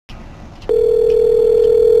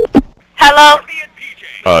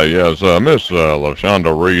Hello? Yes, Miss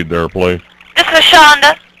Lashonda Reed there, please. This is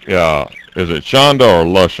Lashonda. Yeah, is it Shonda or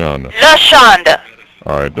Lashonda? Lashonda.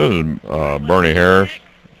 All right, this is Bernie Harris.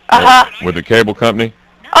 Uh-huh. With the cable company.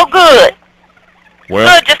 Oh, good.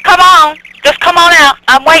 Well, Good, just come on. Just come on out.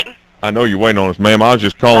 I'm waiting. I know you're waiting on us, ma'am. I was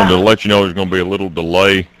just calling to let you know there's going to be a little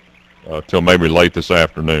delay till maybe late this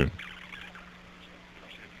afternoon.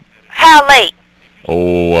 How late?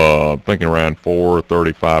 Oh, thinking around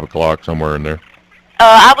 4:30, 5 o'clock, somewhere in there.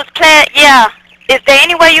 I was planning, yeah. Is there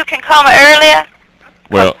any way you can come earlier?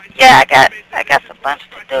 Well, yeah, I got some bunch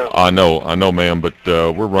to do. I know, ma'am, but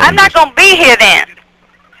we're running. I'm not going to be here then.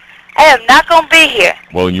 I am not going to be here.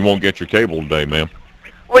 Well, you won't get your cable today, ma'am.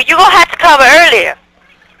 Well, you're going to have to come earlier.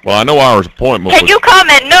 Well, I know our appointment Can you come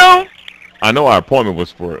at noon? I know our appointment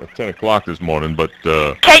was for 10 o'clock this morning, but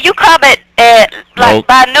can you come at like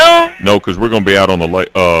by noon? No, because we're going to be out on the lake.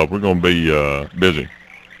 We're going to be busy.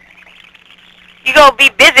 You're going to be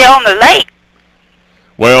busy on the lake?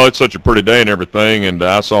 Well, it's such a pretty day and everything, and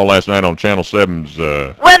I saw last night on Channel 7's...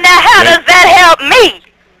 well, now how does that help me?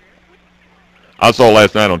 I saw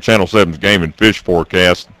last night on Channel 7's game and fish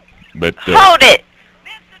forecast, but... Hold it.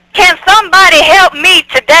 Can somebody help me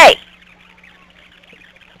today?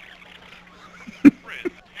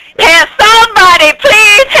 Can somebody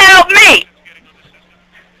please help me?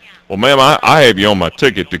 Well, ma'am, I have you on my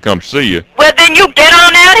ticket to come see you. Well, then you get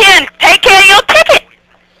on out here and take care of your ticket.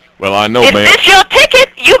 Well, I know, ma'am. If it's your ticket,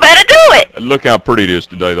 you better do it. Look how pretty it is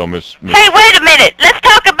today, though, Miss. Hey, wait a minute. Let's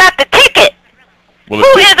talk about the ticket. Well,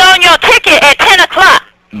 who is on your ticket at 10 o'clock?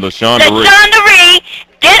 Lashonda Reed. Lashonda Reed,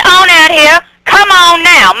 get on out here. Come on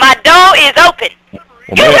now. My door is open.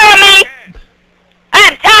 Well, you hear me?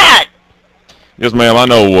 I'm tired. Yes, ma'am. I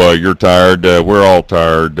know you're tired. We're all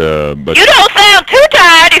tired. But you don't sound too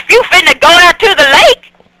tired if you finna go out to the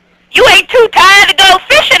lake. You ain't too tired to go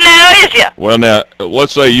fishing now, is you? Well, now,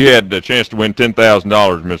 let's say you had the chance to win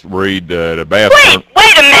 $10,000, Miss Reed, at a bass tournament.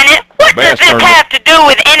 Wait a minute. What does this have to do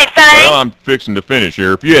with anything? Well, I'm fixing to finish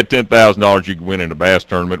here. If you had $10,000 you could win in a bass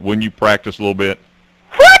tournament, wouldn't you practice a little bit?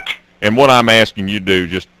 What? And what I'm asking you to do,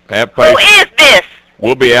 just have patience. Who is this?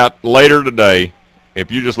 We'll be out later today. If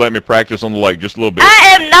you just let me practice on the lake just a little bit.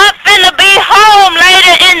 I am not finna be home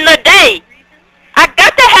later in the day. I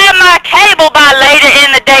got to have my cable by later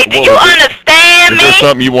in the day. Do you understand me? Is there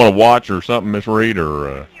something you want to watch or something, Miss Reed,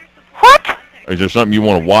 or what? Is there something you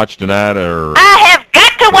want to watch tonight, or? I have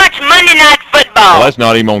got to watch Monday Night Football. Well, that's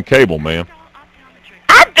not even on cable, ma'am.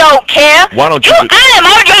 I don't care. Why don't you? I am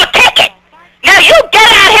on your ticket. Now you get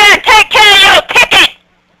out here and take care of your ticket.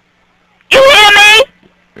 You hear me?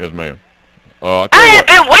 Yes, ma'am. I have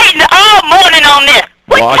been waiting all morning on this.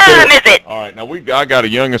 What time is it? All right, now I got a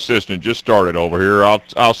young assistant just started over here.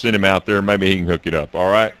 I'll send him out there. Maybe he can hook it up.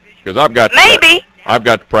 All right? Because I've got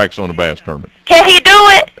to practice on the bass tournament. Can he do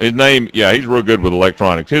it? His name, yeah, he's real good with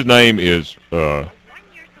electronics. His name is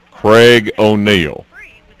Craig O'Neill.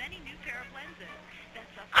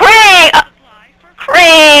 Craig,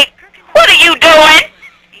 what are you doing?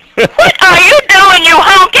 What are you doing, you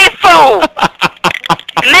honky fool?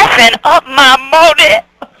 Messing up my motive.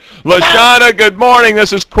 Lashonda, good morning.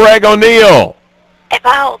 This is Craig O'Neill. Am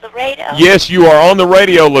I on the radio? Yes, you are on the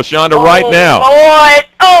radio, Lashonda, right now. Lord.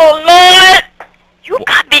 Oh, Lord. You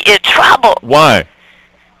got me in trouble. Why?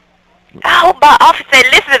 I hope my officer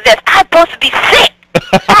listens to this. I'm supposed to be sick.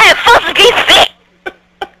 I am supposed to be sick.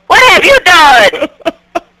 What have you done?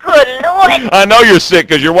 Good Lord. I know you're sick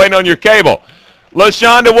because you're waiting on your cable.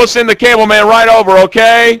 Lashonda, we'll send the cable man right over,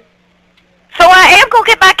 okay? So I am going to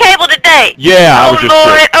get my cable today? Yeah, I was just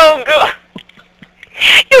Lord, oh, God.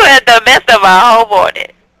 You had the best of my whole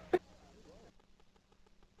morning.